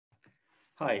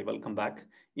Hi, welcome back.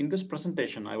 In this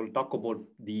presentation, I will talk about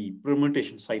the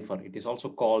permutation cipher. It is also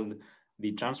called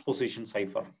the transposition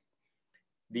cipher.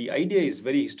 The idea is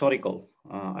very historical.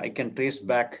 I can trace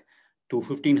back to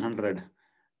 1500.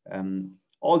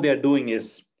 All they are doing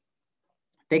is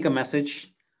take a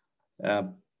message,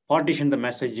 partition the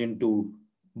message into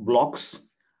blocks,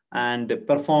 and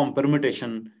perform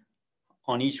permutation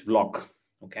on each block.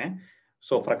 Okay.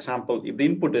 So, for example, if the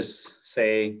input is,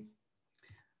 say,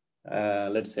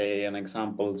 let's say an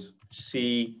example,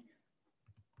 C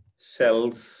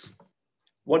cells,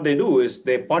 what they do is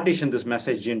they partition this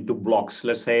message into blocks.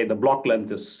 Let's say the block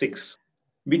length is 6.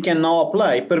 We can now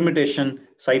apply permutation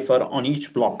cipher on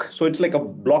each block. So it's like a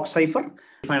block cipher.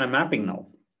 Define a mapping now.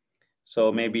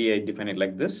 So maybe I define it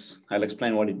like this. I'll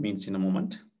explain what it means in a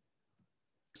moment.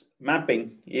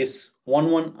 Mapping is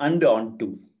 1, 1 and on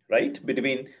 2, right?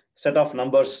 Between set of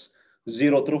numbers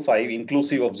 0 through 5,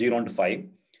 inclusive of 0 and 5.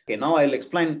 Okay, now I'll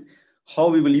explain how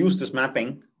we will use this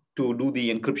mapping to do the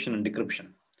encryption and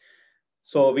decryption.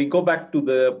 So we go back to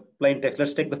the plain text.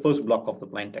 Let's take the first block of the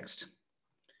plain text.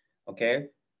 Okay.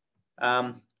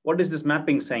 What is this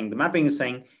mapping saying? The mapping is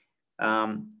saying,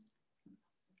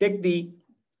 take the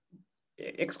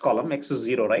X column, X is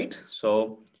 0, right?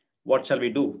 So what shall we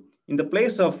do? In the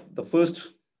place of the first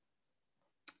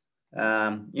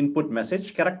input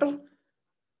message character,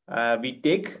 we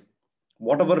take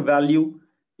whatever value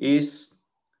is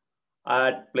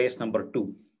at place number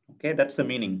 2. Okay, that's the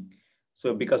meaning.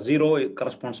 So because 0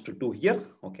 corresponds to 2 here,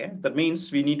 okay, that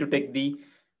means we need to take the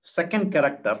second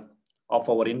character of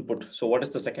our input. So what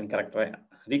is the second character?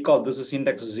 Recall, this is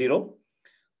index 0.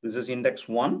 This is index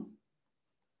 1.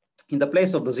 In the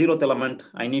place of the 0th element,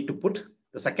 I need to put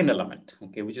the second element,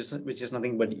 okay, which is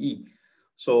nothing but E.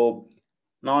 So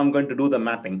now I'm going to do the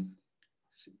mapping.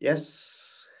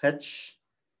 S, H,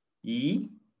 E,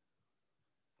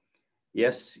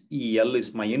 S, E, L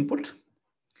is my input.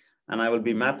 And I will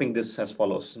be mapping this as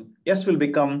follows. S will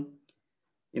become,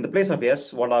 in the place of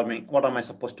S, what am I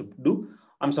supposed to do?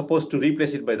 I'm supposed to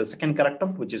replace it by the second character,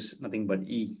 which is nothing but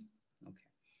E. Okay.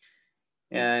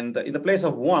 And in the place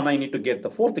of 1, I need to get the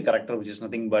fourth character, which is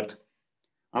nothing but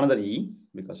another E,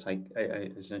 because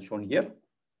it's shown here.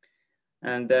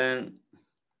 And then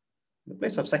in the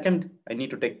place of second, I need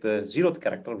to take the 0th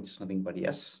character, which is nothing but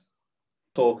S.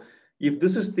 So if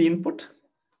this is the input,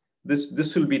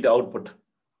 this will be the output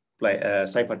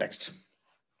ciphertext.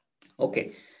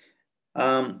 Okay.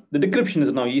 The decryption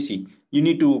is now easy. You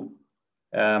need to,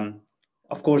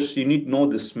 of course, you need to know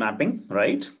this mapping,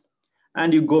 right?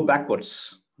 And you go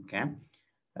backwards. Okay.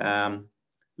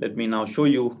 Let me now show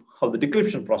you how the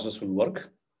decryption process will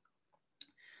work.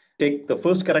 Take the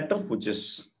first character, which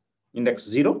is index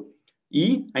 0.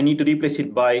 E, I need to replace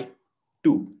it by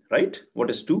 2, right?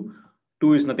 What is 2?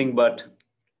 2 is nothing but,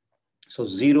 so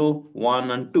 0,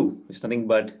 1, and 2 is nothing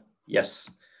but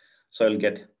yes. So I'll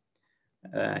get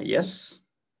yes.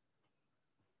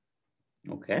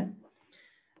 Okay.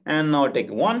 And now I take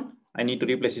 1. I need to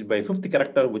replace it by fifth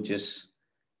character, which is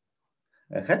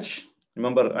H.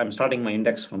 Remember, I'm starting my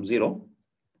index from 0.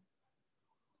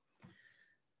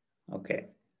 Okay.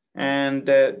 And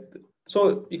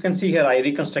so you can see here, I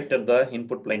reconstructed the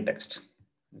input plain text.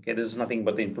 Okay, this is nothing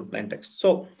but the input plain text.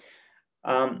 So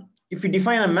if you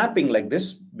define a mapping like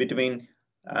this between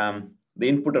the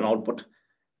input and output,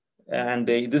 and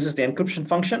this is the encryption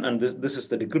function, and this is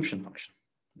the decryption function.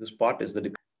 This part is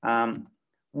the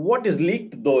what is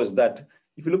leaked though is that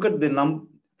if you look at the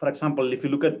for example, if you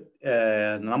look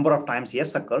at number of times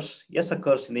yes occurs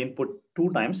in the input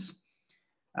 2 times,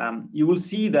 you will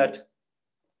see that,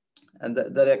 and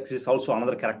there exists also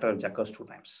another character which occurs 2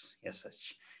 times.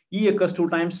 Yes, E occurs 2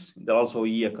 times. There also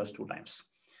E occurs 2 times.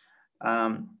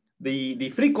 The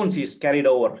frequency is carried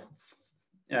over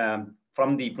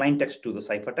from the plain text to the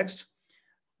ciphertext,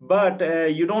 but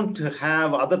you don't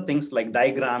have other things like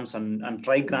diagrams and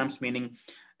trigrams, meaning,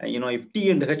 if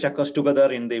T and H occurs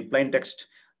together in the plain text,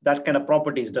 that kind of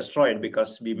property is destroyed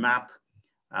because we map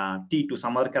T to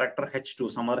some other character, H to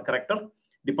some other character,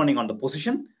 depending on the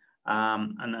position.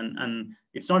 And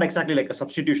it's not exactly like a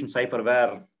substitution cipher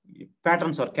where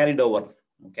patterns are carried over.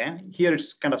 Okay, here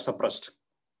it's kind of suppressed.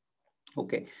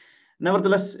 Okay,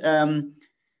 nevertheless,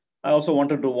 I also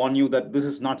wanted to warn you that this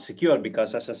is not secure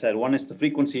because, as I said, one is the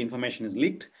frequency information is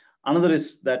leaked. Another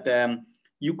is that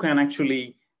you can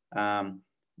actually,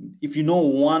 if you know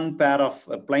one pair of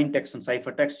plain text and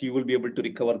ciphertext, you will be able to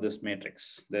recover this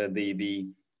matrix, the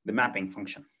mapping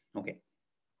function. Okay,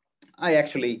 I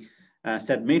actually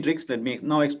said matrix. Let me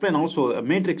now explain also a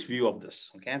matrix view of this.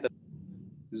 Okay, the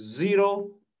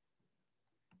 0,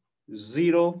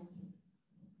 0,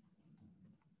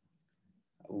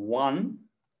 1,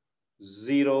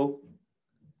 0,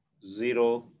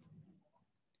 0,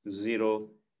 0,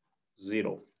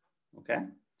 0. Okay.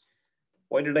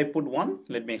 Why did I put 1?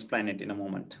 Let me explain it in a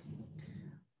moment.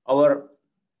 Our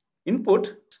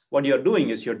input, what you're doing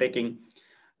is you're taking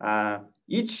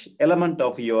each element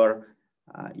of your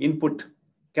input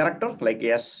character, like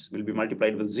S will be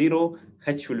multiplied with 0,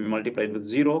 H will be multiplied with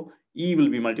 0, E will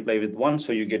be multiplied with 1,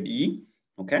 so you get E,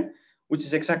 okay, which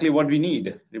is exactly what we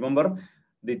need. Remember,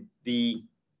 the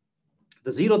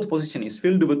 0th position is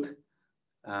filled with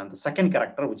the second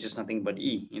character, which is nothing but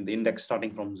E in the index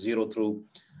starting from 0 through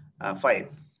 5,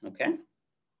 okay.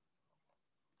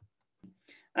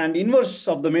 And inverse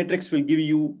of the matrix will give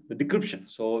you the decryption.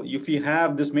 So if you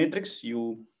have this matrix,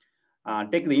 you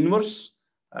take the inverse,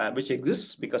 which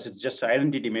exists because it's just an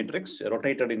identity matrix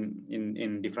rotated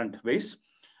in different ways.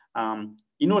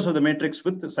 Inverse of the matrix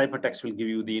with the ciphertext will give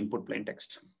you the input plain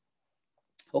text.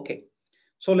 Okay,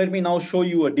 so let me now show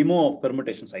you a demo of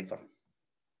permutation cipher.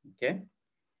 Okay,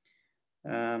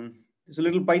 there's a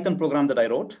little Python program that I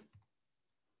wrote.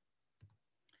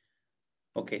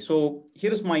 Okay, so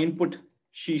here's my input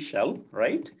she shell,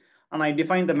 right? And I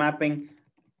defined the mapping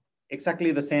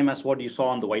exactly the same as what you saw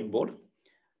on the whiteboard.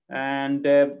 And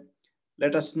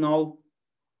let us now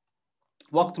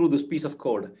walk through this piece of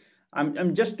code.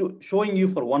 I'm just showing you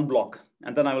for one block,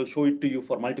 and then I will show it to you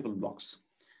for multiple blocks.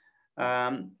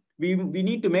 We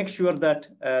need to make sure that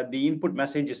the input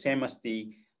message is same as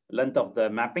the length of the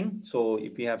mapping. So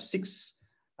if we have 6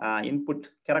 input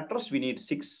characters, we need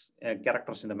 6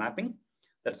 characters in the mapping.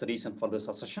 That's the reason for this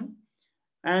assertion.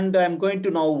 And I'm going to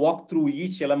now walk through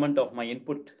each element of my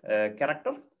input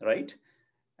character, right?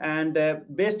 And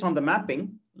based on the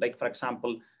mapping, like for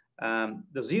example,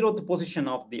 the 0th position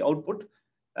of the output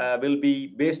will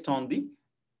be based on the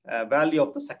value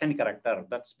of the second character.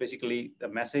 That's basically the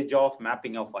message of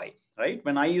mapping of I, right?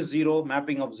 When I is 0,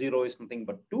 mapping of 0 is nothing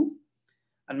but 2.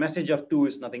 And message of 2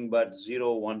 is nothing but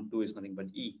 0, 1, 2 is nothing but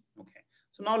E. Okay,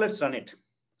 so now let's run it.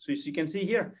 So as you can see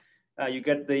here, you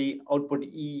get the output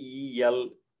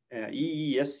EES,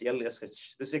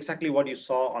 LSH. This is exactly what you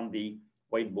saw on the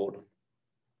whiteboard.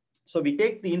 So we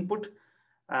take the input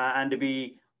and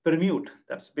we permute.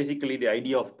 That's basically the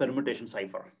idea of permutation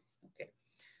cipher. Okay.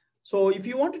 So if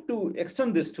you wanted to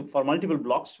extend this for multiple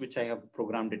blocks, which I have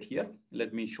programmed it here,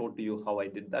 let me show to you how I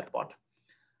did that part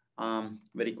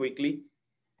very quickly.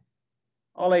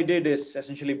 All I did is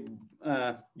essentially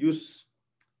use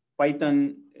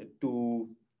Python to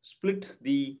split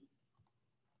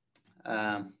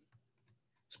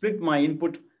my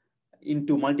input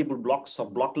into multiple blocks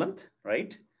of block length,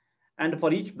 right? And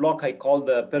for each block, I call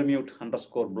the permute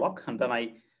underscore block. And then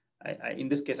I in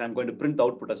this case, I'm going to print the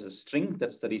output as a string.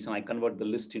 That's the reason I convert the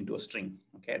list into a string.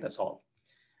 Okay, that's all.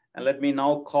 And let me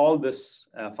now call this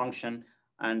function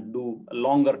and do a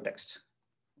longer text.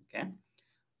 Okay,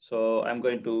 so I'm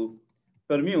going to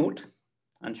permute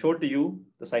and show to you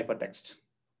the ciphertext.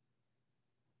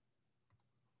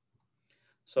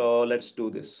 So let's do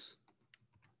this.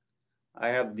 I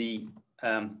have the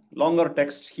longer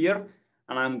text here,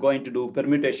 and I'm going to do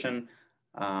permutation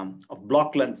of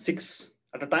block length 6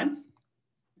 at a time.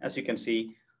 As you can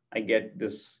see, I get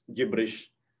this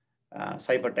gibberish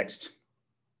ciphertext.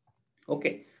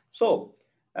 Okay, so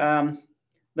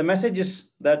the message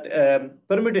is that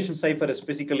permutation cipher is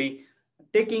basically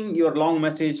taking your long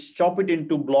message, chop it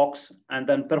into blocks, and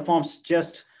then performs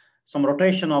just some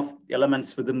rotation of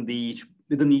elements within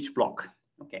each block.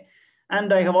 Okay,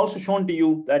 and I have also shown to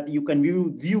you that you can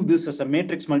view this as a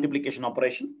matrix multiplication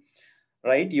operation,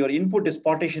 right? Your input is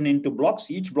partitioned into blocks.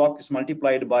 Each block is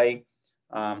multiplied by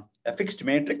a fixed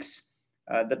matrix.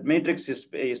 That matrix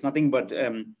is nothing but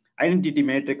identity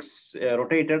matrix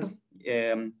rotated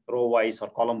row-wise or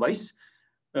column-wise.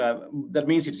 That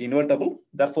means it's invertible.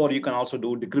 Therefore, you can also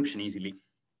do decryption easily.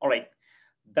 All right,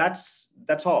 that's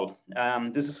all.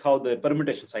 This is how the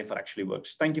permutation cipher actually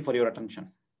works. Thank you for your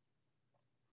attention.